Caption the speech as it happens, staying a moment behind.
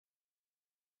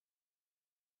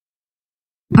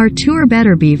Artur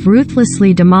Beterbiev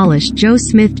ruthlessly demolished Joe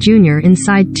Smith Jr.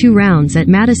 inside 2 rounds at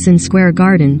Madison Square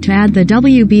Garden to add the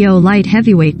WBO light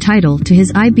heavyweight title to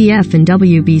his IBF and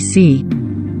WBC.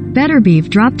 Beterbiev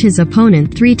dropped his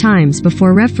opponent 3 times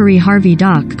before referee Harvey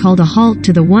Dock called a halt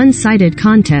to the one-sided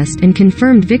contest and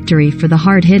confirmed victory for the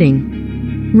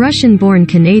hard-hitting Russian-born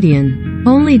Canadian.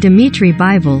 Only Dmitry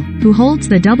Bivol, who holds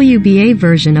the WBA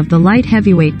version of the light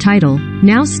heavyweight title,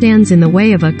 now stands in the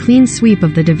way of a clean sweep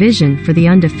of the division for the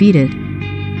undefeated.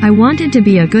 "I wanted to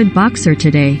be a good boxer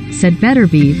today," said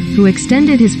Beterbiev, who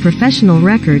extended his professional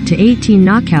record to 18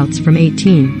 knockouts from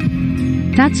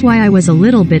 18. "That's why I was a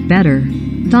little bit better.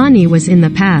 Thani was in the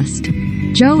past.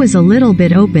 Joe is a little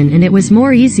bit open and it was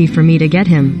more easy for me to get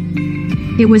him.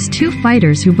 It was 2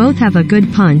 fighters who both have a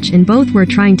good punch and both were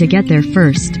trying to get there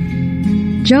first.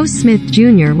 Joe Smith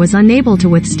Jr. was unable to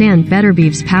withstand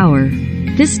Beterbiev's power.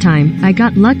 This time, I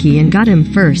got lucky and got him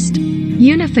first.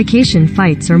 Unification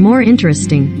fights are more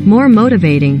interesting, more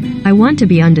motivating. I want to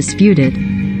be undisputed."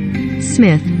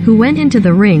 Smith, who went into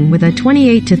the ring with a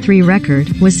 28-3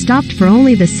 record, was stopped for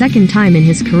only the 2nd time in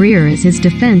his career as his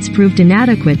defense proved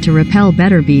inadequate to repel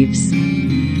Beterbiev's.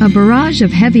 A barrage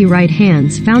of heavy right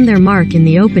hands found their mark in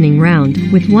the opening round,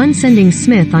 with one sending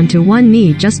Smith onto one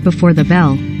knee just before the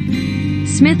bell.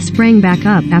 Smith sprang back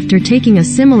up after taking a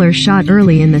similar shot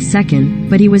early in the second,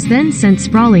 but he was then sent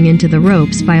sprawling into the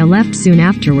ropes by a left soon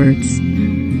afterwards.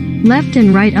 Left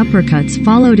and right uppercuts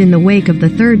followed in the wake of the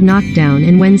 3rd knockdown,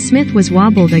 and when Smith was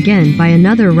wobbled again by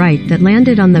another right that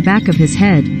landed on the back of his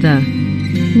head, the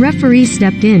referee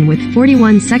stepped in with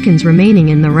 41 seconds remaining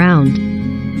in the round.